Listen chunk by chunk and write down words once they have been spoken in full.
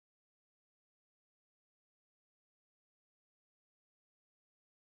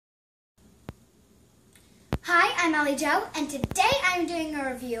Hi, I'm Ellie Jo, and today I'm doing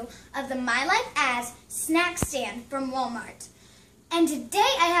a review of the My Life As snack stand from Walmart. And today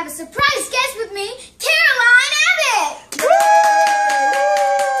I have a surprise guest with me, Caroline Abbott!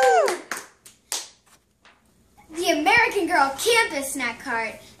 The American Girl Campus Snack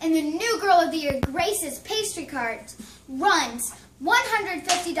Cart and the new Girl of the Year Grace's Pastry Cart runs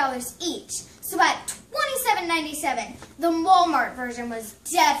 $150 each. So at $27.97, the Walmart version was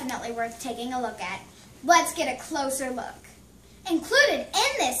definitely worth taking a look at. Let's get a closer look. Included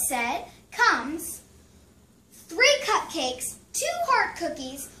in this set comes 3 cupcakes, 2 heart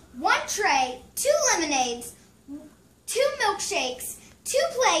cookies, 1 tray, 2 lemonades, 2 milkshakes, 2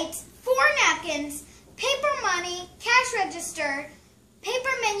 plates, 4 napkins, paper money, cash register, paper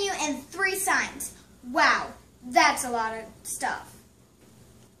menu, and 3 signs. Wow, that's a lot of stuff.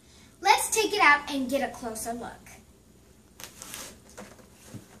 Let's take it out and get a closer look.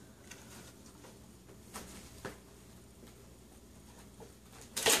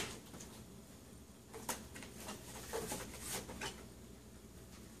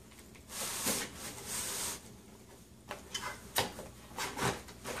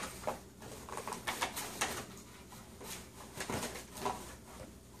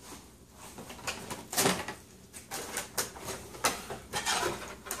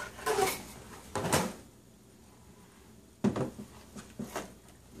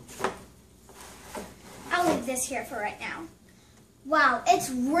 I'll leave this here for right now. Wow, it's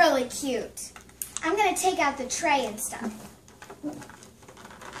really cute. I'm going to take out the tray and stuff.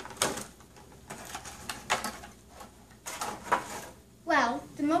 Well,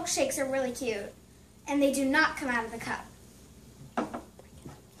 the milkshakes are really cute, and they do not come out of the cup.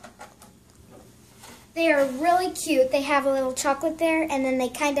 They are really cute. They have a little chocolate there, and then they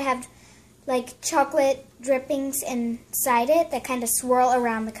kind of have like chocolate drippings inside it that kind of swirl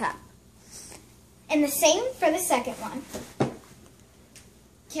around the cup. And the same for the second one.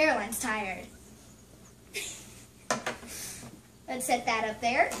 Caroline's tired. Let's set that up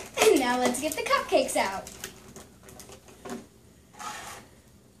there. And now let's get the cupcakes out.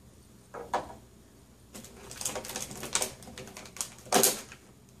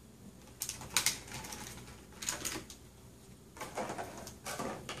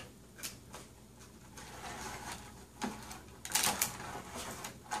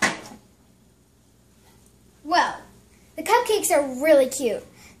 Well, the cupcakes are really cute.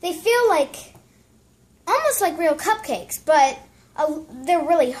 They feel like, almost like real cupcakes, but they're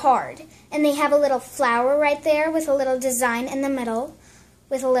really hard. And they have a little flower right there with a little design in the middle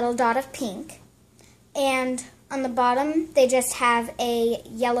with a little dot of pink. And on the bottom, they just have a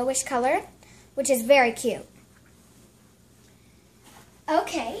yellowish color, which is very cute.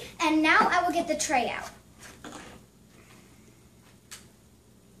 Okay, and now I will get the tray out.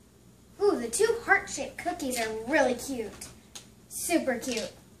 Ooh, the 2 heart-shaped cookies are really cute. Super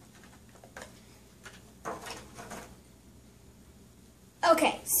cute.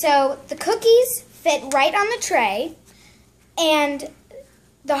 Okay, so the cookies fit right on the tray, and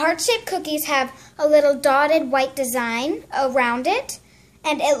the heart-shaped cookies have a little dotted white design around it,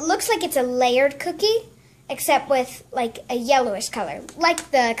 and it looks like it's a layered cookie, except with like a yellowish color, like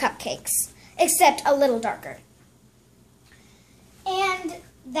the cupcakes, except a little darker. And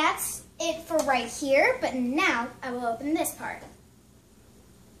that's it for right here, but now I will open this part.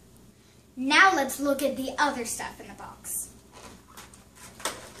 Now let's look at the other stuff in the box.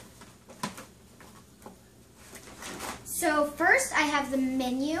 So first I have the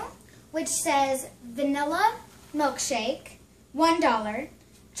menu, which says vanilla milkshake, $1,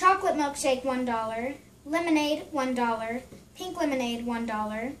 chocolate milkshake, $1, lemonade, $1, pink lemonade,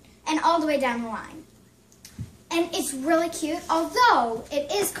 $1, and all the way down the line. And it's really cute, although it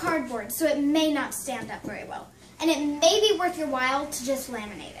is cardboard, so it may not stand up very well. And it may be worth your while to just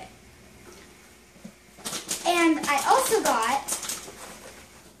laminate it. And I also got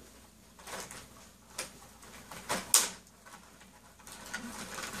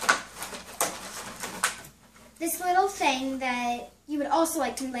this little thing that you would also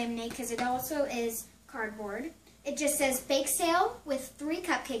like to laminate because it also is cardboard. It just says bake sale with 3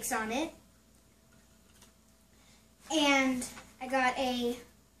 cupcakes on it. And I got a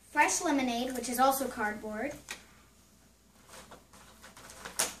fresh lemonade, which is also cardboard.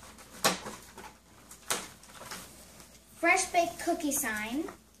 Fresh baked cookie sign,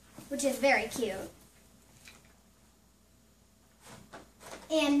 which is very cute.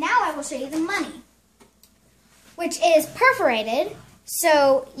 And now I will show you the money, which is perforated,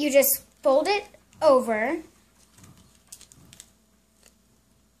 so you just fold it over.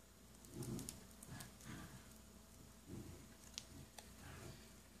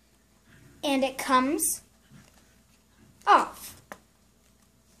 And it comes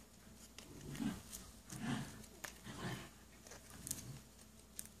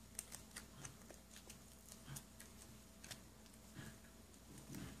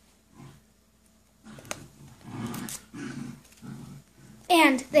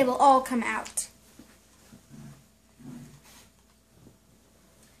and they will all come out.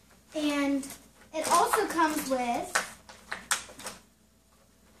 And it also comes with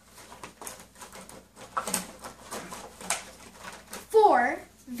four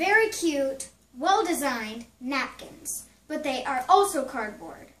very cute, well-designed napkins, but they are also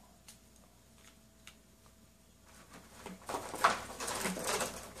cardboard.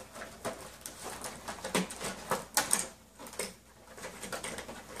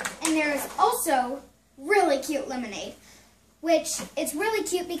 And there is also really cute lemonade, which it's really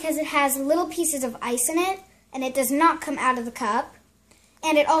cute because it has little pieces of ice in it, and it does not come out of the cup.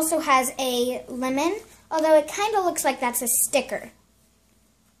 And it also has a lemon, although it kind of looks like that's a sticker.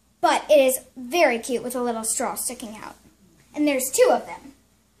 But it is very cute with a little straw sticking out. And there's two of them.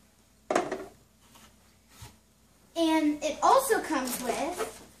 And it also comes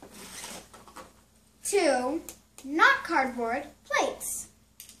with two, not cardboard, plates.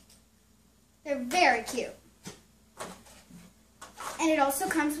 They're very cute. And it also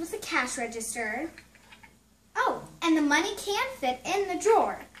comes with a cash register. Oh, and the money can fit in the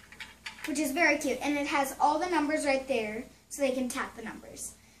drawer, which is very cute. And it has all the numbers right there, so they can tap the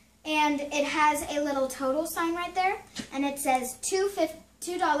numbers. And it has a little total sign right there, and it says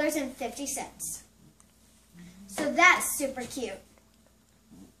 $2.50. So that's super cute.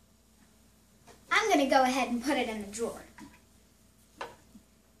 I'm going to go ahead and put it in the drawer.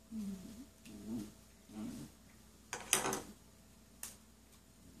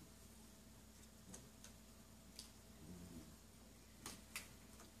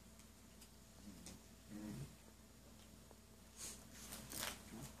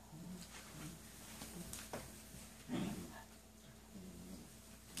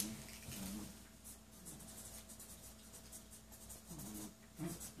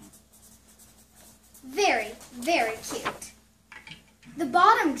 Very, very cute. The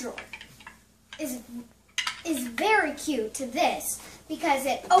bottom drawer is very cute to this because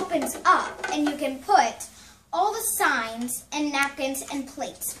it opens up and you can put all the signs and napkins and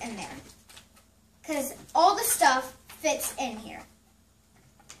plates in there. Because all the stuff fits in here.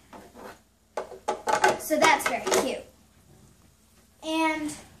 So that's very cute.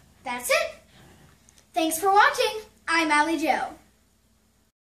 And that's it. Thanks for watching. I'm Allie Jo.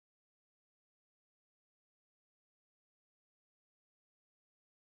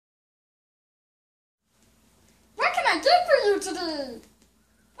 What can I do for you today?